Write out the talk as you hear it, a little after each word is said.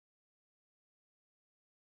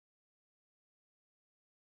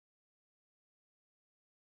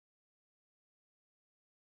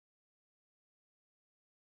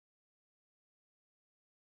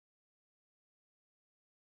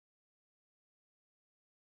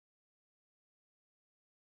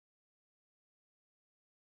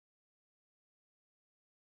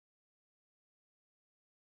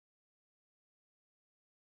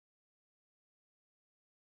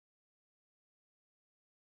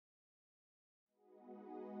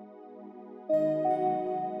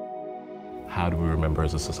How do we remember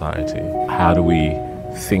as a society? How do we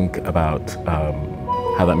think about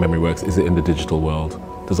how that memory works? Is it in the digital world?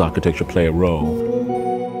 Does architecture play a role?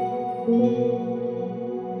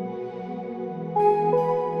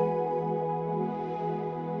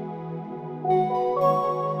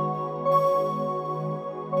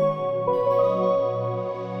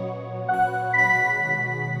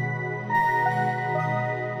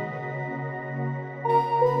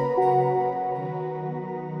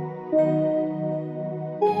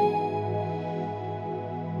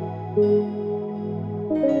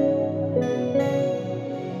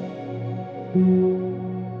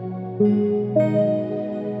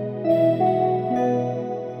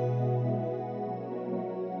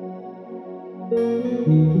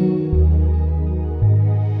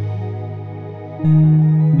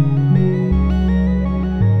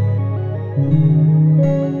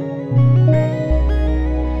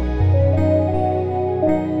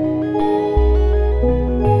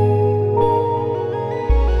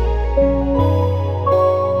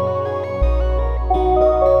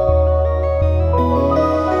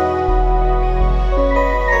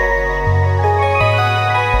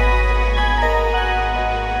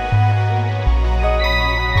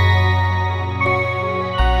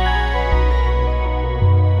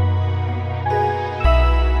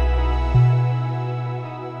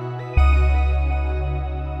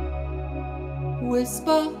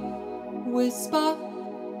 Whisper, whisper,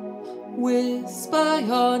 whisper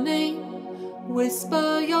your name,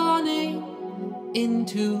 whisper your name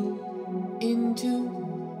into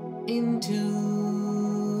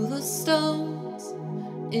the stones,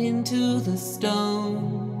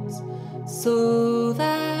 so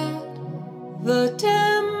that the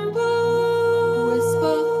tempo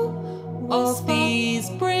of these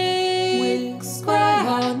bricks cry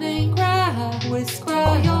your name,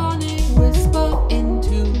 whisper your name, whisper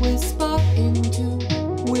into whisper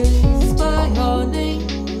your name,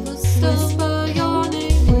 whisper your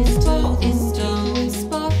name into the stone,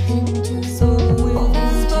 whisper into so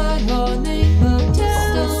whisper your name,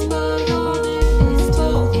 whisper your name into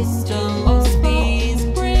the stone of these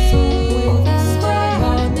bricks, whisper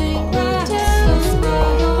your name, whisper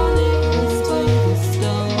your name into the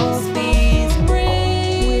stone of these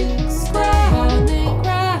bricks, cry your name,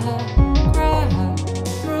 cry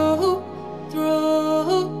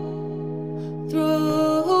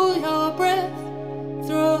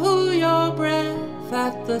through your breath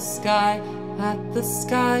at the sky, at the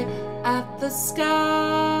sky, at the sky.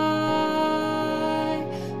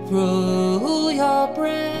 Through your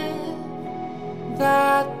breath,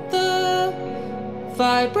 that the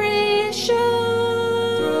vibration